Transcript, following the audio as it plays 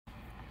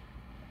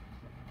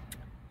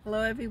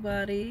Hello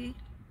everybody.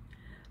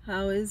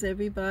 How is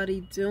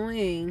everybody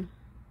doing?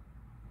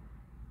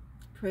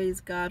 Praise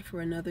God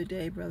for another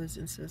day, brothers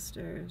and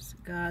sisters.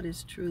 God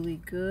is truly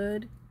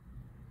good.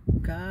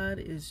 God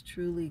is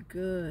truly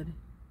good.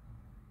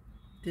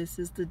 This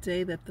is the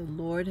day that the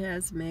Lord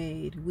has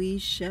made. We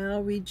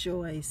shall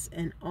rejoice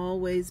and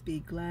always be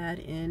glad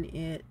in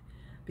it,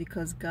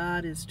 because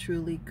God is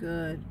truly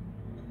good.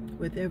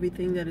 With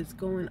everything that is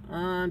going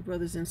on,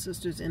 brothers and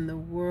sisters, in the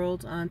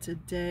world on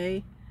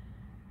today,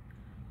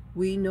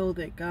 we know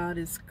that God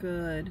is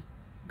good.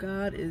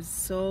 God is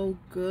so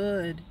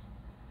good.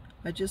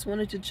 I just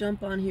wanted to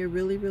jump on here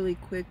really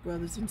quick,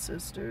 brothers and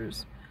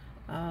sisters.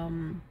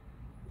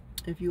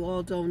 If you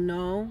all don't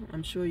know,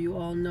 I'm sure you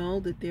all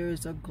know that there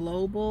is a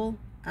global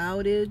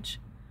outage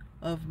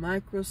of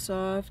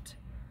Microsoft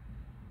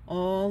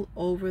all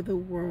over the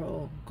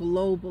world,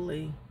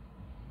 globally.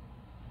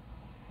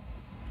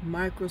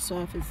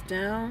 Microsoft is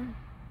down.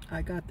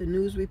 I got the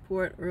news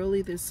report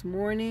early this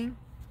morning.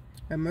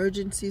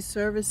 Emergency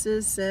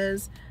Services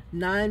says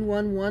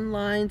 911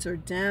 lines are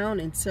down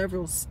in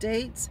several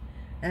states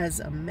as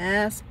a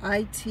mass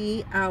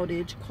IT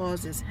outage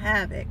causes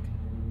havoc.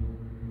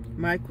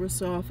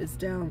 Microsoft is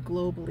down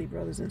globally,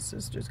 brothers and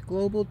sisters.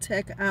 Global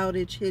tech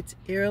outage hits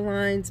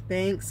airlines,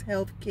 banks,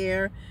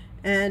 healthcare,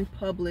 and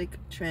public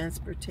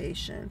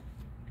transportation.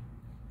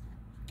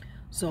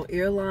 So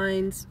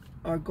airlines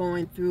are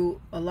going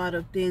through a lot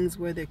of things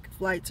where their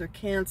flights are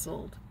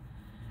canceled.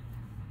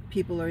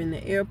 People are in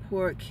the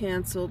airport,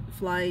 canceled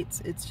flights.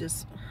 It's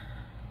just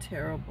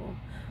terrible.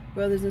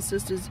 Brothers and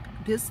sisters,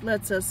 this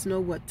lets us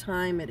know what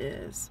time it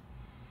is.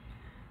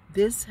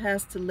 This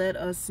has to let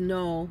us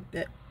know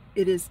that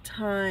it is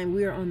time.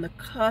 We are on the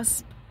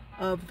cusp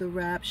of the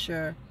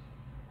rapture.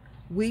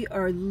 We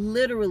are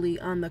literally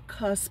on the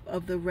cusp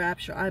of the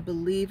rapture. I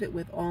believe it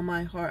with all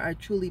my heart. I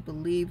truly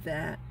believe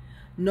that.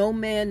 No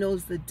man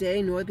knows the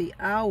day nor the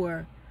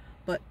hour,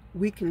 but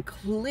we can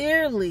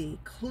clearly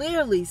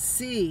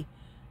see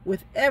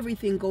with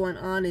everything going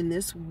on in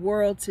this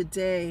world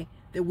today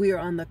that we are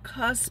on the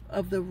cusp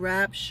of the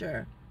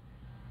rapture,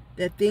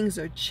 that things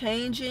are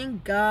changing.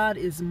 God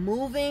is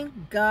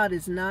moving. God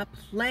is not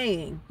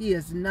playing. He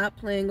is not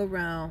playing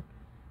around.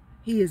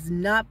 He is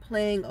not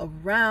playing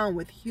around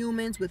with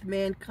humans, with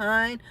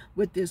mankind,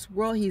 with this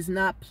world. He's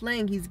not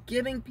playing. He's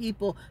giving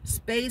people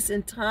space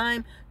and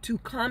time to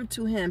come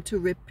to him, to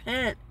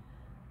repent.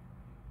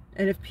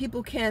 And if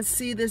people can't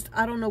see this,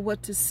 I don't know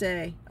what to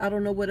say. I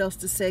don't know what else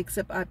to say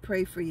except I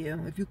pray for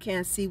you. If you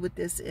can't see what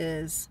this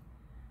is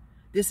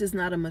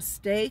not a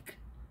mistake.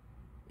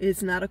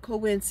 It's not a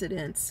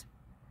coincidence.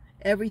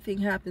 Everything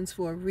happens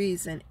for a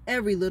reason.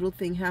 Every little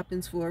thing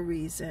happens for a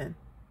reason.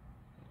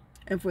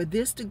 And for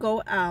this to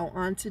go out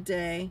on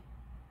today,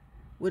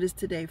 what is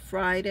today?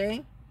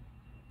 Friday,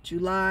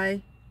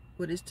 July,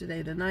 what is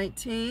today? The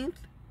 19th?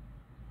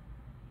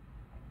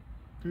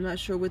 I'm not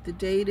sure what the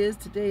date is.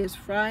 Today is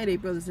Friday,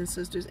 brothers and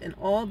sisters, and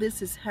all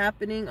this is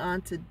happening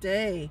on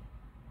today.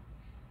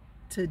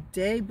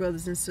 Today,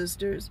 brothers and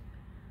sisters,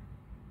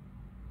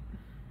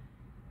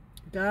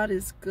 God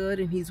is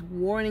good, and he's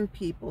warning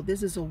people.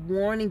 This is a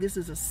warning. This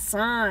is a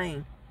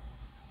sign.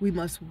 We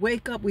must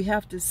wake up. We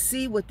have to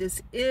see what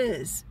this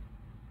is.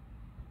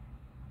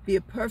 Be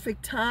a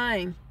perfect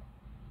time,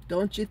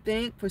 don't you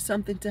think, for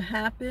something to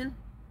happen?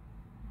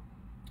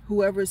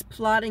 Whoever is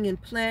plotting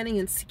and planning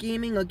and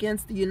scheming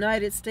against the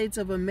United States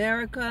of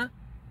America,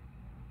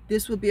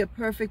 this would be a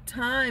perfect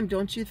time,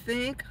 don't you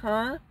think,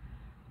 huh?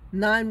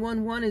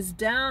 911 is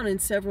down in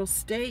several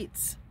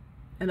states,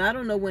 and I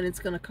don't know when it's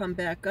going to come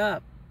back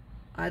up.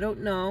 I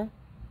don't know.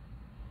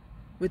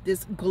 With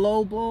this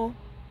global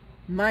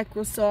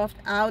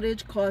Microsoft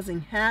outage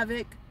causing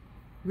havoc,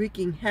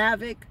 wreaking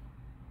havoc,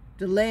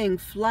 delaying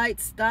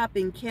flights,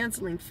 stopping,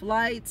 canceling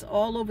flights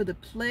all over the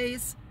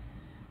place.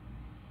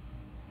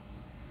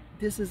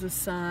 This is a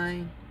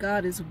sign.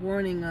 God is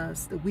warning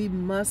us that we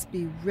must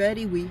be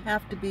ready. We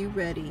have to be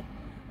ready.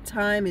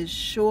 Time is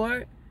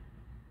short.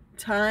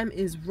 Time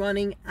is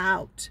running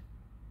out.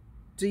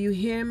 Do you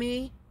hear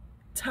me?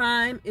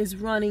 Time is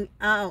running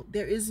out.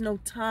 There is no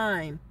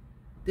time.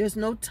 There's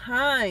no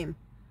time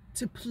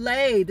to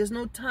play. There's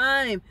no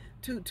time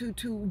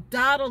to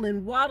dawdle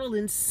and waddle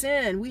in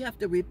sin. We have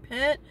to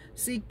repent,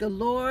 seek the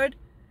Lord,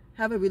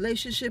 have a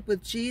relationship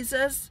with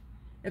Jesus.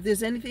 If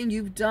there's anything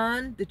you've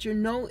done that you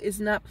know is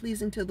not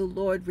pleasing to the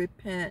Lord,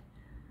 repent.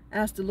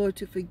 Ask the Lord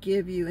to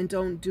forgive you and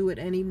don't do it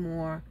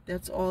anymore.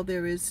 That's all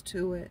there is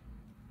to it.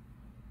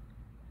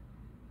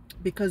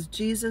 Because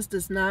Jesus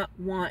does not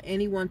want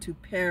anyone to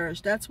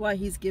perish. That's why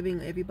he's giving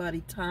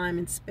everybody time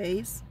and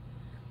space.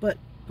 But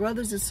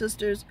brothers and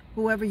sisters,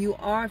 whoever you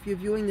are, if you're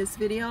viewing this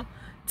video,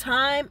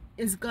 time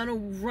is going to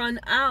run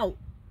out.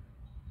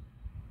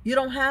 You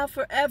don't have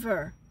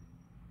forever.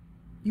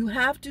 You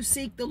have to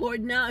seek the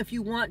Lord now if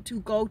you want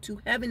to go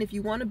to heaven, if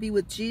you want to be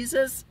with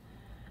Jesus.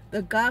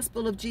 The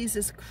gospel of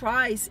Jesus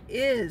Christ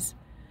is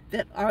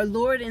that our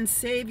Lord and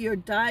Savior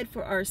died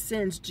for our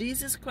sins.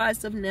 Jesus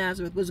Christ of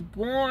Nazareth was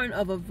born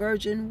of a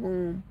virgin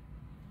womb,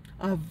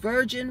 a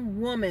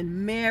virgin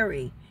woman,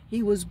 Mary.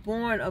 He was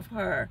born of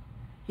her.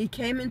 He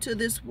came into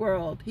this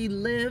world. He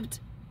lived.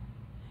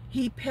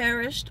 He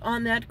perished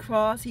on that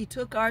cross. He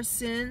took our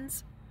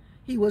sins.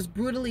 He was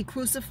brutally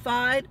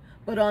crucified.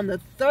 But on the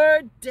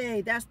third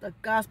day, that's the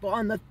gospel,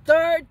 on the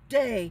third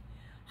day,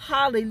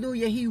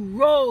 hallelujah, he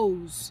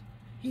rose.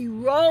 He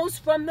rose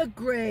from the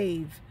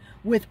grave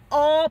with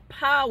all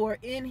power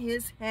in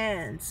his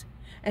hands.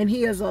 And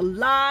he is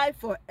alive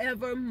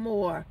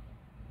forevermore.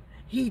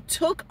 He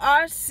took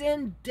our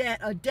sin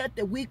debt, a debt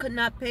that we could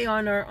not pay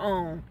on our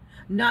own.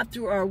 Not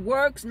through our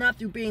works, not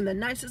through being the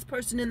nicest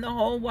person in the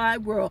whole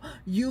wide world.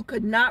 You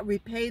could not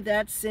repay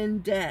that sin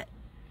debt.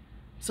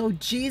 So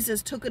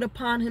Jesus took it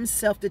upon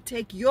himself to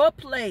take your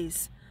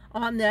place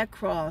on that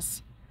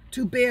cross,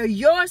 to bear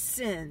your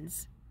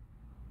sins.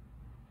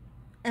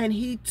 And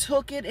he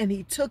took it, and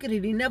he took it,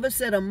 and he never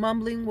said a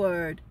mumbling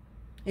word.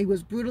 He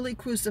was brutally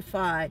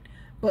crucified.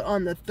 But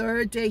on the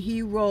third day,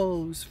 he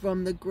rose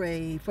from the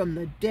grave, from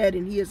the dead,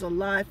 and he is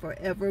alive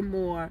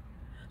forevermore,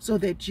 so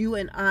that you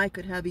and I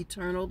could have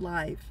eternal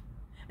life.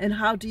 And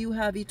how do you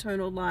have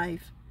eternal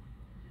life?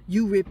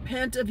 You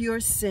repent of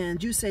your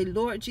sins. You say,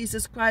 Lord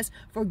Jesus Christ,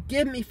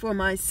 forgive me for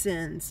my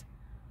sins.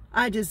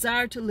 I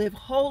desire to live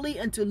holy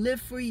and to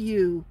live for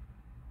you.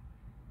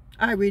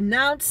 I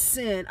renounce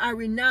sin. I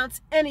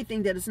renounce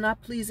anything that is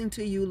not pleasing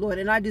to you, Lord.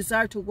 And I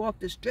desire to walk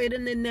the straight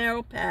and the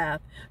narrow path.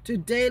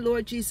 Today,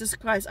 Lord Jesus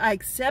Christ, I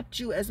accept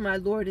you as my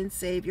Lord and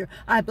Savior.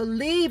 I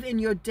believe in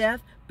your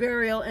death,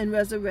 burial, and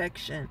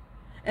resurrection.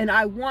 And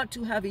I want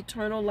to have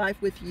eternal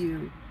life with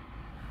you.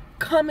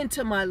 Come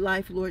into my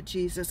life, Lord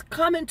Jesus.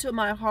 Come into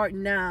my heart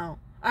now.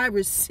 I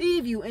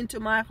receive you into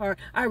my heart.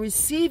 I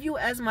receive you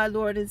as my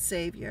Lord and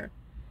Savior.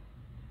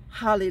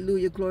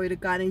 Hallelujah, glory to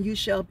God. And you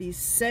shall be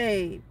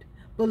saved.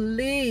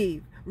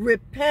 Believe,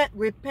 repent,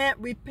 repent,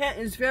 repent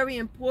is very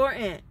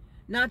important.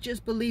 Not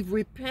just believe,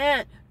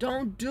 repent.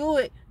 Don't do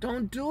it.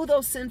 Don't do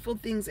those sinful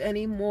things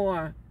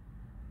anymore.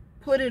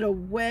 Put it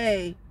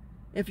away.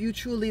 If you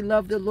truly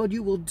love the Lord,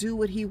 you will do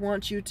what he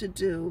wants you to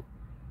do.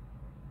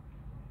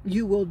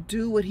 You will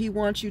do what he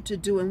wants you to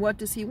do. And what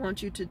does he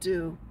want you to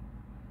do?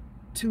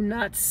 To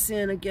not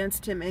sin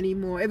against him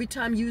anymore. Every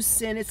time you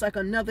sin, it's like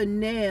another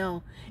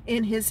nail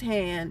in his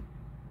hand.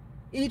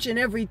 Each and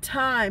every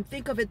time,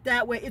 think of it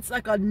that way. It's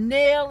like a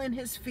nail in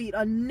his feet,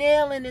 a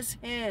nail in his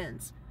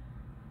hands.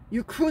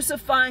 You're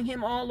crucifying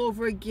him all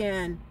over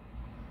again.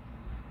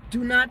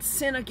 Do not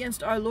sin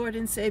against our Lord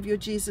and Savior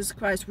Jesus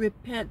Christ.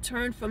 Repent,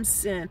 turn from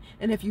sin.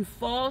 And if you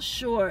fall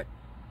short,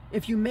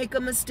 if you make a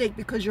mistake,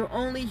 because you're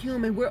only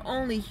human, we're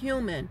only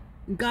human,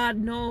 God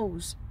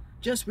knows.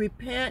 Just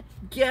repent,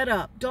 get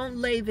up. Don't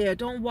lay there.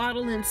 Don't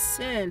waddle in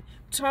sin.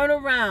 Turn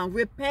around,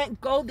 repent,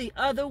 go the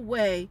other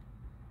way.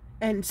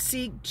 And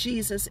seek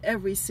Jesus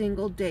every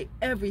single day.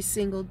 Every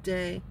single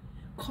day.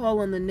 Call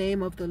on the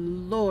name of the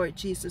Lord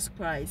Jesus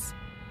Christ.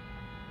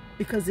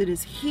 Because it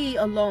is he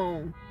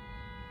alone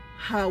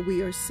how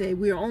we are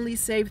saved. We are only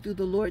saved through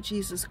the Lord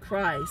Jesus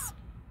Christ.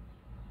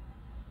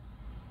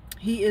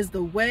 He is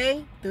the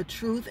way, the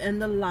truth,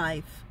 and the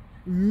life.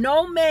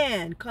 No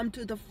man come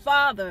to the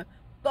Father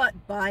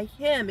but by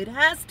him. It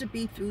has to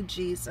be through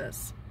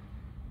Jesus.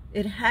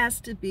 It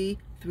has to be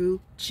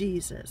through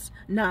Jesus.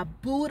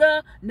 Not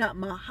Buddha, not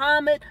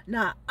Muhammad,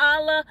 not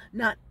Allah,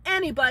 not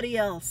anybody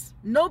else.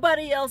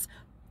 Nobody else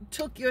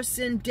took your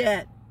sin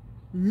debt.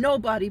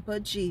 Nobody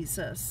but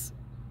Jesus.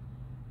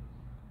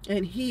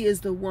 And he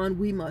is the one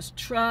we must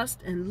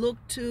trust and look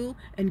to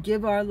and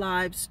give our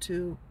lives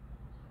to.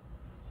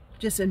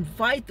 Just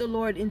invite the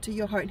Lord into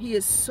your heart. He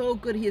is so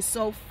good. He is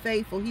so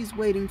faithful. He's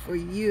waiting for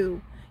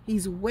you.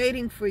 He's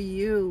waiting for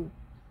you.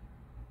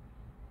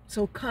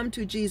 So come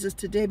to Jesus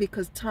today,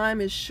 because time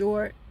is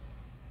short.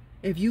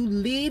 If you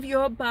leave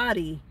your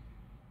body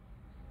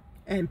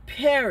and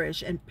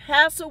perish and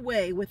pass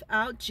away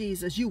without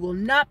Jesus, you will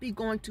not be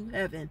going to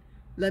heaven.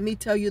 Let me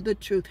tell you the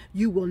truth.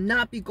 You will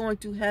not be going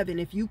to heaven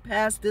if you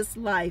pass this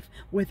life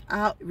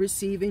without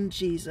receiving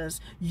Jesus.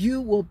 You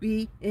will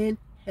be in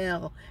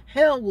hell.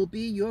 Hell will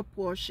be your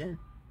portion.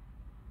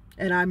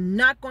 And I'm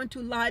not going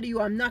to lie to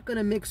you. I'm not going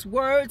to mix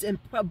words and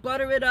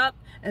butter it up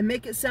and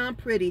make it sound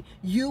pretty.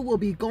 You will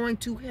be going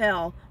to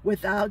hell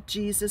without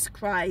Jesus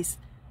Christ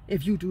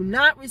if you do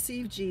not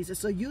receive Jesus.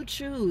 So you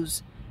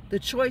choose. The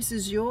choice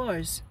is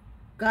yours.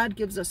 God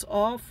gives us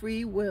all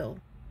free will.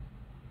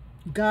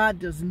 God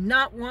does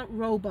not want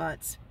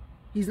robots.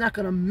 He's not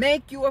going to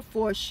make you or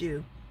force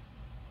you.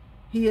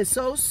 He is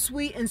so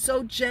sweet and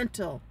so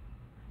gentle.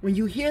 When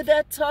you hear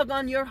that tug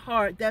on your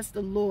heart, that's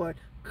the Lord.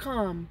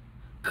 Come,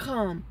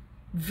 come.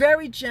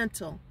 Very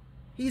gentle.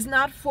 He's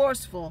not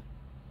forceful.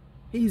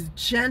 He's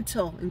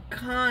gentle and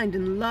kind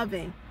and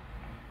loving.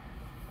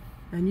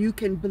 And you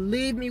can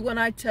believe me when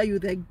I tell you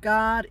that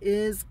God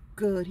is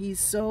good. He's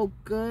so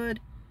good.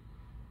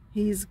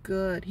 He's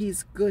good.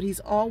 He's good. He's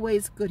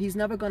always good. He's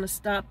never going to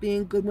stop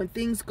being good. When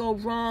things go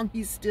wrong,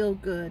 he's still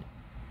good.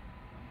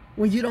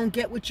 When you don't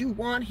get what you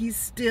want, he's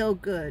still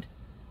good.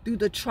 Through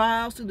the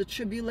trials, through the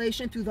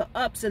tribulation, through the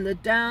ups and the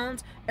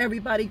downs,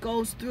 everybody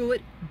goes through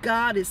it.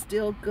 God is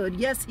still good.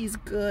 Yes, he's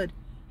good.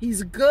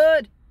 He's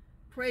good.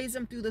 Praise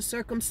him through the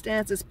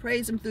circumstances.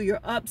 Praise him through your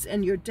ups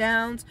and your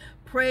downs.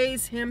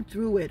 Praise him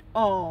through it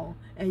all,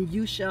 and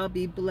you shall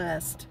be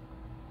blessed.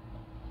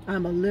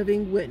 I'm a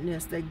living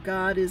witness that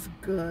God is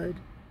good.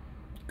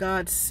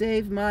 God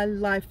saved my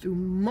life through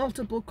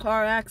multiple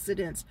car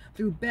accidents,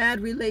 through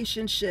bad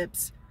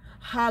relationships.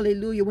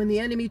 Hallelujah. When the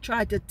enemy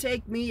tried to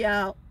take me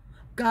out,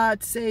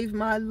 God saved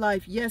my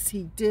life. Yes,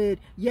 he did.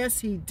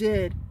 Yes, he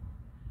did.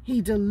 He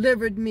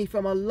delivered me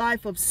from a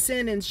life of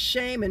sin and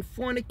shame and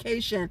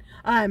fornication.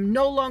 I am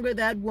no longer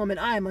that woman.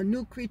 I am a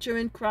new creature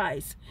in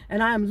Christ,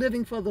 and I am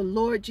living for the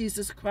Lord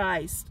Jesus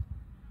Christ.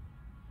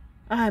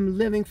 I am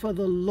living for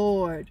the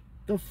Lord.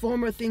 The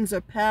former things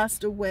are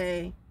passed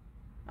away.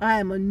 I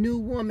am a new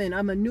woman.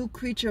 I'm a new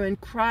creature in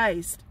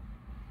Christ.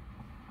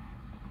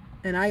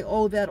 And I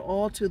owe that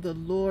all to the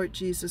Lord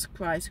Jesus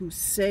Christ, who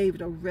saved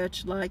a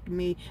wretch like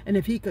me. And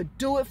if he could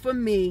do it for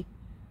me,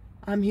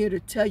 I'm here to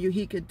tell you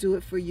he could do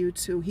it for you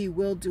too. He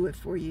will do it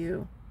for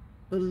you.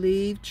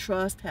 Believe,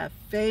 trust, have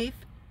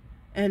faith,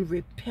 and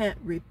repent.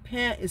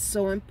 Repent is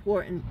so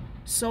important.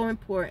 So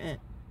important.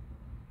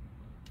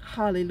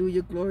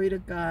 Hallelujah. Glory to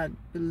God.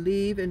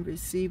 Believe and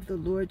receive the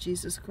Lord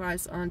Jesus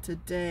Christ on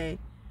today.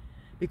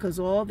 Because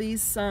all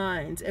these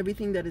signs,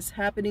 everything that is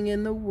happening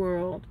in the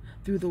world,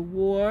 through the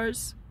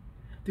wars,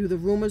 through the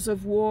rumors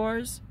of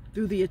wars,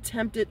 through the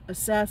attempted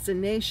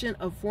assassination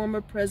of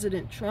former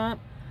President Trump,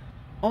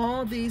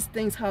 all these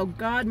things, how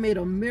God made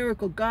a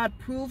miracle. God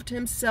proved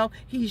himself.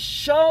 He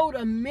showed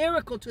a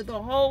miracle to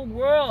the whole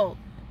world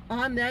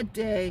on that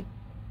day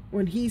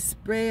when he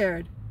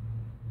spared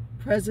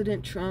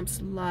President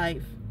Trump's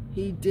life.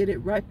 He did it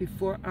right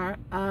before our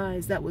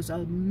eyes. That was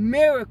a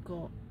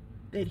miracle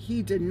that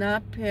he did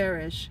not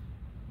perish.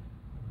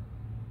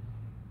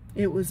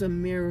 It was a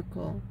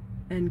miracle.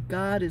 And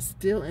God is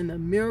still in the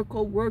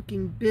miracle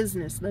working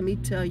business. Let me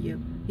tell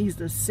you, he's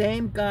the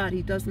same God.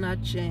 He does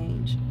not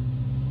change.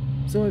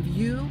 So if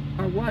you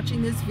are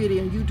watching this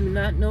video and you do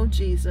not know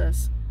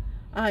Jesus,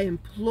 I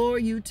implore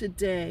you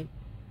today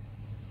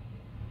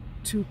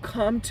to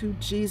come to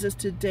Jesus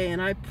today.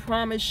 And I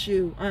promise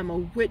you, I'm a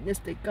witness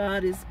that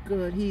God is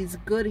good. He's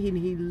good and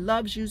he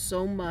loves you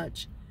so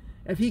much.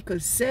 If he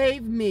could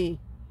save me,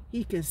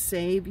 he can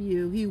save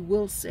you. He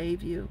will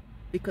save you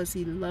because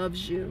he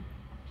loves you.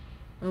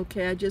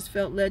 Okay, I just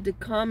felt led to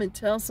come and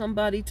tell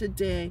somebody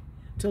today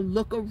to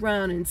look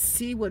around and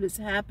see what is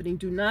happening.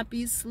 Do not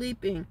be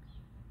sleeping.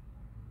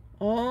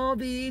 All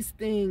these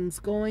things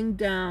going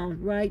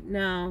down right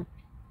now.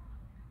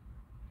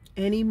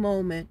 Any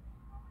moment,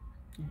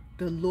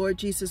 the Lord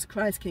Jesus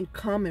Christ can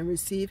come and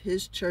receive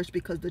his church,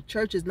 because the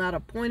church is not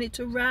appointed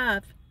to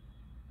wrath.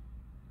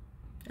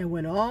 And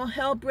when all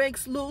hell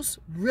breaks loose,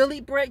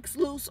 really breaks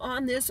loose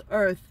on this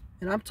earth,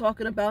 and I'm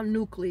talking about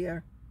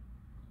nuclear,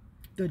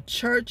 the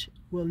church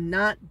will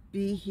not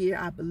be here.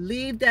 I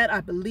believe that.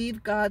 I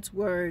believe God's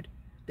word,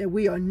 that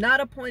we are not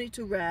appointed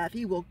to wrath.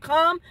 He will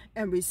come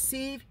and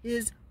receive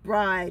his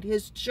bride,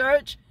 his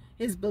church,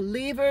 his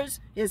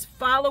believers, his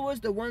followers,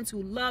 the ones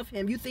who love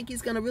him. You think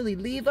he's going to really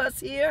leave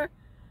us here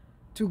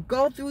to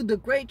go through the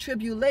great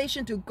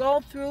tribulation, to go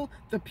through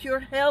the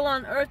pure hell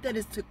on earth that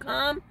is to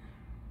come?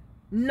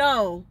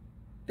 No,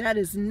 that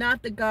is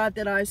not the God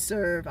that I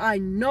serve. I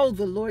know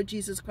the Lord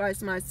Jesus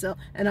Christ myself,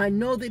 and I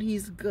know that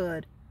he's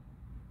good.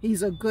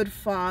 He's a good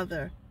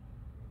father.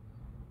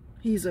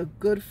 He's a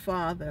good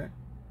father.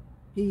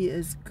 He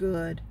is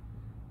good.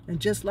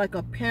 And just like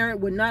a parent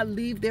would not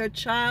leave their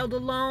child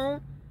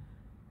alone,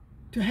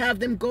 to have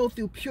them go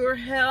through pure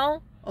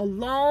hell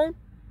alone,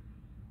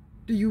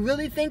 do you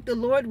really think the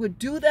Lord would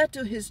do that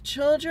to his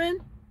children?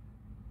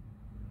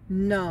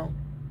 No,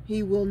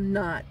 he will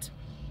not.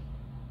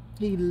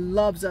 He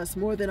loves us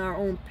more than our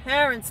own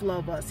parents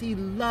love us. He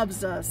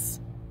loves us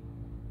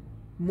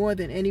more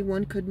than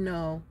anyone could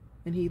know.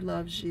 And he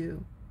loves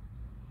you.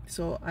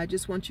 So I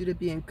just want you to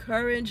be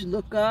encouraged.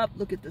 Look up.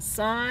 Look at the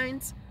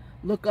signs.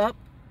 Look up,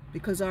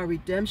 because our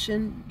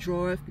redemption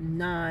draweth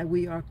nigh.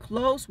 We are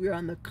close. We are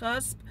on the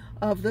cusp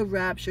of the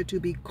rapture, to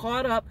be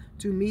caught up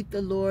to meet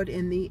the Lord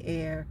in the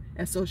air.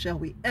 And so shall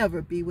we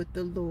ever be with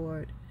the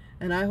Lord.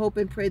 And I hope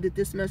and pray that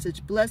this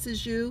message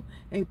blesses you,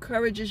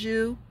 encourages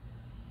you,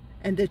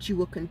 and that you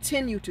will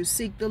continue to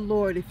seek the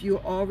Lord. If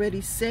you're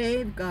already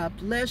saved, God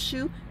bless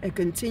you, and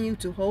continue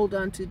to hold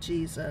on to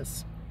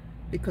Jesus,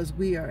 because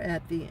we are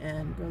at the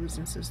end, brothers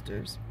and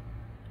sisters.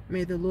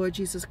 May the Lord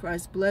Jesus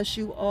Christ bless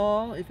you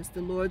all, if it's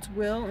the Lord's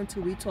will.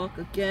 Until we talk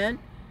again,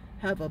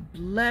 have a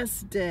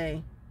blessed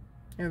day.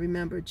 And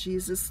remember,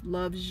 Jesus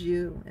loves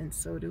you, and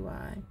so do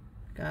I.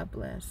 God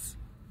bless.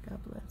 God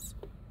bless.